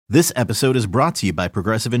This episode is brought to you by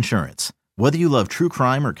Progressive Insurance. Whether you love true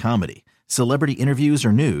crime or comedy, celebrity interviews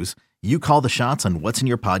or news, you call the shots on what's in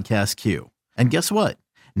your podcast queue. And guess what?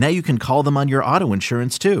 Now you can call them on your auto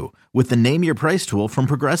insurance too with the Name Your Price tool from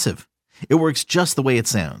Progressive. It works just the way it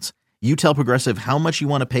sounds. You tell Progressive how much you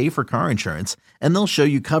want to pay for car insurance, and they'll show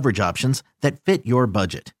you coverage options that fit your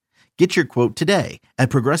budget. Get your quote today at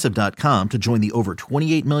Progressive.com to join the over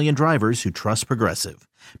 28 million drivers who trust Progressive.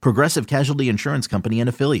 Progressive Casualty Insurance Company and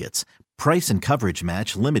Affiliates. Price and coverage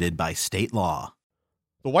match limited by state law.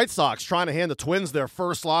 The White Sox trying to hand the Twins their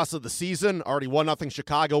first loss of the season. Already 1-0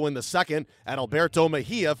 Chicago in the second. Adalberto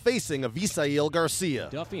Mejia facing Avisail Garcia.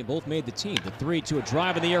 Duffy both made the team. The 3-2, a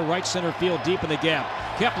drive in the air, right center field, deep in the gap.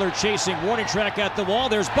 Kepler chasing, warning track at the wall.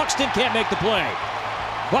 There's Buxton, can't make the play.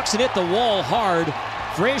 Buxton hit the wall hard.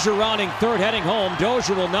 Frazier rounding third, heading home.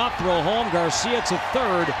 Dozier will not throw home. Garcia to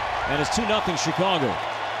third, and it's 2-0 Chicago.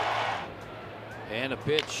 And a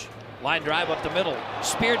pitch. Line drive up the middle.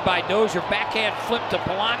 Speared by Dozier. Backhand flip to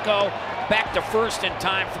Polanco. Back to first in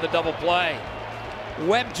time for the double play.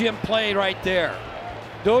 Web Gym play right there.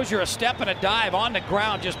 Dozier a step and a dive on the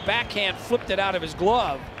ground. Just backhand flipped it out of his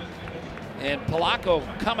glove. And Polanco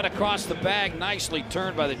coming across the bag. Nicely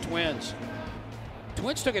turned by the Twins.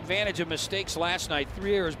 Twins took advantage of mistakes last night.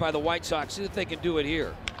 3 errors by the White Sox. See if they can do it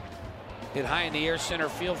here. Hit high in the air, center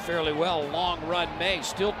field fairly well. Long run, May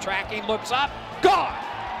still tracking, looks up, gone!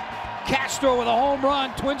 Castro with a home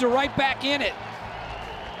run. Twins are right back in it.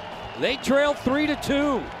 They trail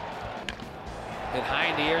 3-2. Hit high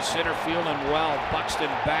in the air, center field and well. Buxton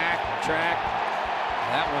back, track.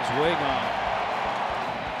 That one's way gone.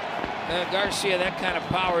 Garcia, that kind of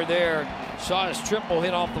power there. Saw his triple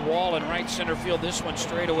hit off the wall in right center field. This one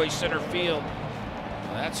straightaway center field.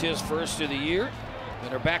 Well, that's his first of the year.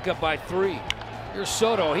 And they're back up by 3. Here's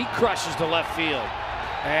Soto. He crushes to left field.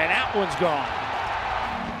 And that one's gone.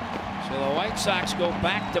 So the White Sox go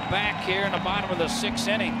back-to-back here in the bottom of the 6th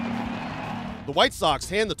inning. The White Sox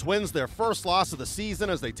hand the Twins their first loss of the season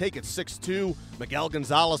as they take it 6-2. Miguel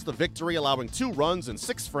Gonzalez the victory, allowing 2 runs in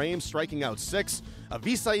 6 frames, striking out 6.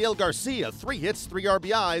 Avisail Garcia, 3 hits, 3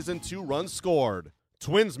 RBIs, and 2 runs scored.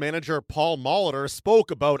 Twins manager Paul Molitor spoke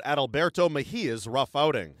about Adalberto Mejia's rough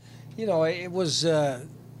outing. You know, it was, a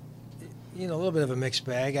little bit of a mixed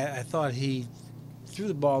bag. I thought he threw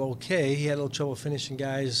the ball okay. He had a little trouble finishing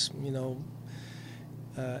guys,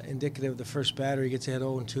 indicative of the first batter. He gets ahead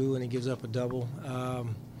 0-2 and he gives up a double.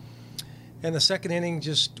 And the second inning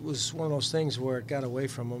just was one of those things where it got away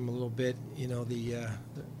from him a little bit.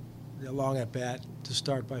 The long at bat to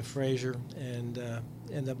start by Frazier and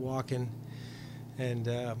end up walking. And,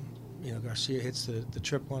 Garcia hits the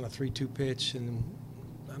triple on a 3-2 pitch. And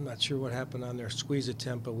I'm not sure what happened on their squeeze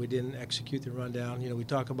attempt, but we didn't execute the rundown. We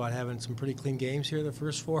talk about having some pretty clean games here, the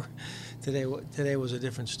first 4. Today was a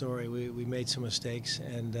different story. We made some mistakes,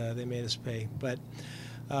 and they made us pay. But,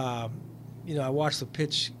 I watched the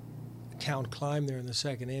pitch count climb there in the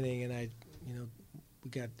second inning, and we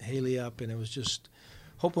got Haley up, and it was just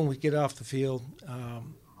hoping we'd get off the field.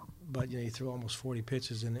 But, you throw almost 40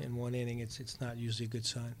 pitches in one inning. It's not usually a good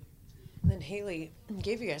sign. And then Haley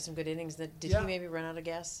gave you guys some good innings. Did he maybe run out of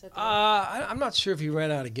gas? At the I'm not sure if he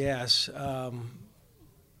ran out of gas.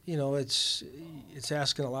 It's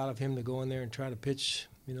asking a lot of him to go in there and try to pitch,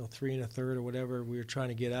 3 1/3 or whatever we were trying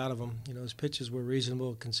to get out of him. His pitches were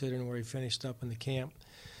reasonable considering where he finished up in the camp.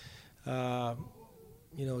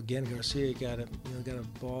 Again, Garcia got a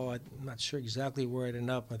ball. I'm not sure exactly where it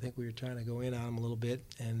ended up. I think we were trying to go in on him a little bit,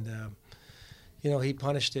 and he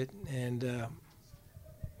punished it. And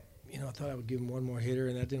I thought I would give him one more hitter,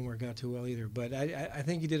 and that didn't work out too well either. But I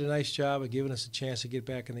think he did a nice job of giving us a chance to get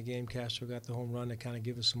back in the game. Castro got the home run to kind of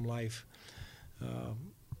give us some life.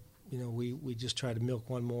 We just tried to milk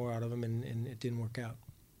one more out of him, and it didn't work out.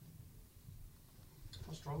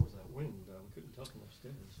 How strong was that wind? We couldn't tell from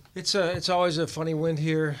upstairs. It's always a funny wind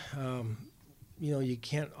here. You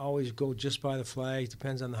can't always go just by the flag. It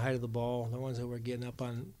depends on the height of the ball. The ones that were getting up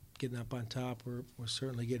on top were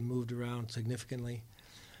certainly getting moved around significantly.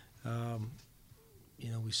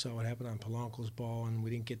 We saw what happened on Polanco's ball, and we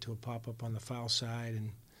didn't get to a pop-up on the foul side.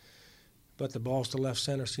 But the balls to left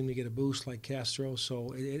center seem to get a boost like Castro,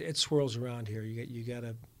 so it swirls around here. You got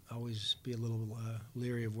to always be a little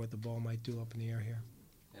leery of what the ball might do up in the air here.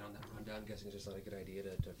 And on that rundown, I'm guessing it's just not a good idea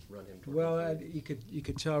to run him toward Well, you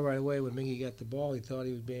could tell right away when Miggy got the ball, he thought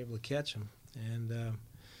he would be able to catch him. And,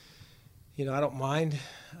 I don't mind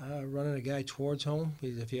running a guy towards home.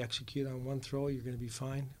 If you execute on one throw, you're going to be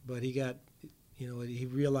fine. But he got, he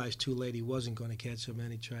realized too late he wasn't going to catch him,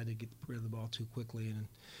 and he tried to get rid of the ball too quickly, and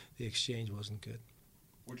the exchange wasn't good.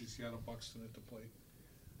 What did you see out of Buxton at the plate?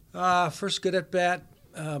 First good at bat.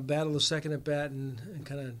 battled the second at bat and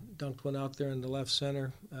kind of dunked one out there in the left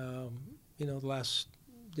center. The last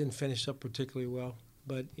didn't finish up particularly well,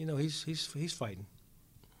 but he's fighting.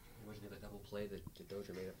 Wasn't it a double play that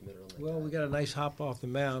Dozier made up the middle? Well, we got a nice hop off the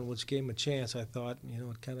mound, which gave him a chance. I thought,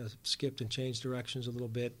 it kind of skipped and changed directions a little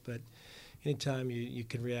bit, but anytime you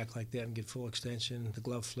can react like that and get full extension, the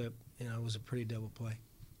glove flip, it was a pretty double play.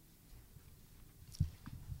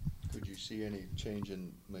 Could you see any change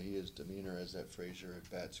in Mejia's demeanor as that Frazier at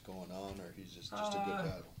bat's going on, or he's just a good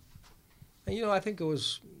battle? I think it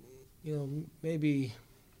was, maybe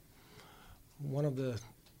one of the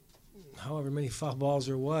however many foul balls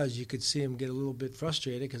there was, you could see him get a little bit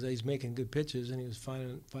frustrated because he's making good pitches and he was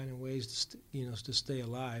finding ways to stay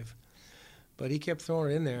alive. But he kept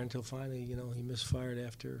throwing it in there until finally, he misfired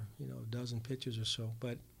after a dozen pitches or so.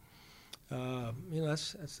 But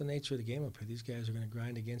that's the nature of the game up here. These guys are going to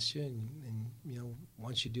grind against you, and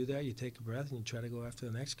once you do that, you take a breath and you try to go after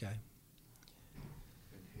the next guy.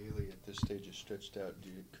 And Haley, at this stage, is stretched out.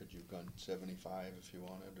 Could you have gone 75 if you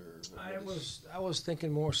wanted, or? I was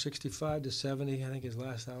thinking more 65 to 70. I think his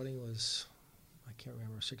last outing was, I can't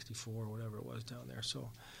remember, 64 or whatever it was down there. So,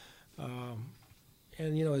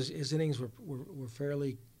 and his innings were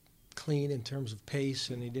fairly clean in terms of pace,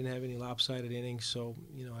 and he didn't have any lopsided innings, so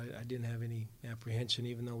I didn't have any apprehension.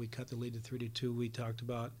 Even though we cut the lead to 3-2, we talked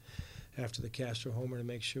about after the Castro homer to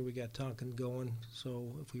make sure we got Tonkin going,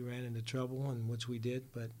 so if we ran into trouble, and which we did,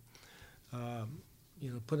 but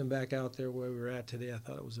put him back out there where we were at today, I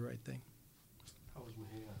thought it was the right thing. How was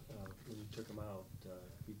Mejia when you took him out?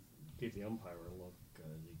 He gave the umpire a look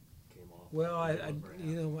as he came off. Well, I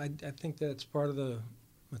think that's part of the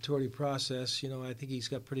maturity process. I think he's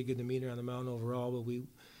got pretty good demeanor on the mound overall, but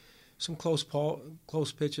some close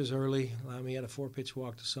pitches early. He had a 4-pitch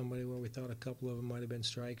walk to somebody where we thought a couple of them might have been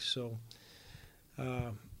strikes. So,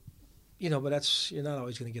 but you're not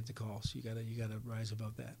always going to get the calls. You gotta rise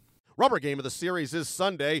above that. Rubber game of the series is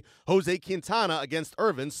Sunday. Jose Quintana against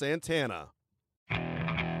Irvin Santana.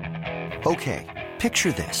 Okay,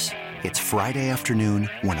 picture this. It's Friday afternoon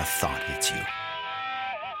when a thought hits you.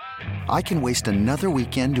 I can waste another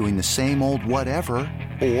weekend doing the same old whatever,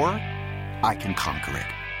 or I can conquer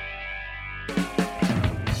it.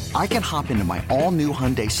 I can hop into my all-new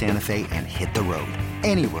Hyundai Santa Fe and hit the road.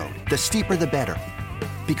 Any road. The steeper, the better.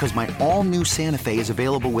 Because my all-new Santa Fe is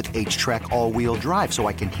available with H-Track all-wheel drive, so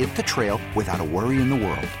I can hit the trail without a worry in the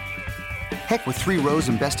world. Heck, with 3 rows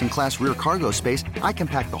and best-in-class rear cargo space, I can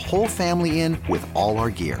pack the whole family in with all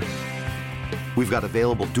our gear. We've got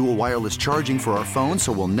available dual wireless charging for our phones,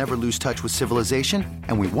 so we'll never lose touch with civilization,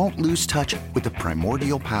 and we won't lose touch with the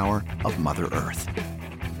primordial power of Mother Earth.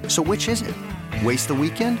 So which is it? Waste the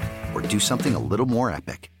weekend or do something a little more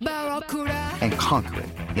epic? And conquer it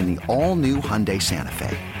in the all-new Hyundai Santa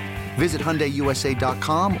Fe. Visit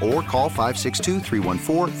HyundaiUSA.com or call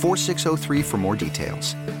 562-314-4603 for more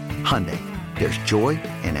details. Hyundai, there's joy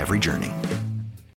in every journey.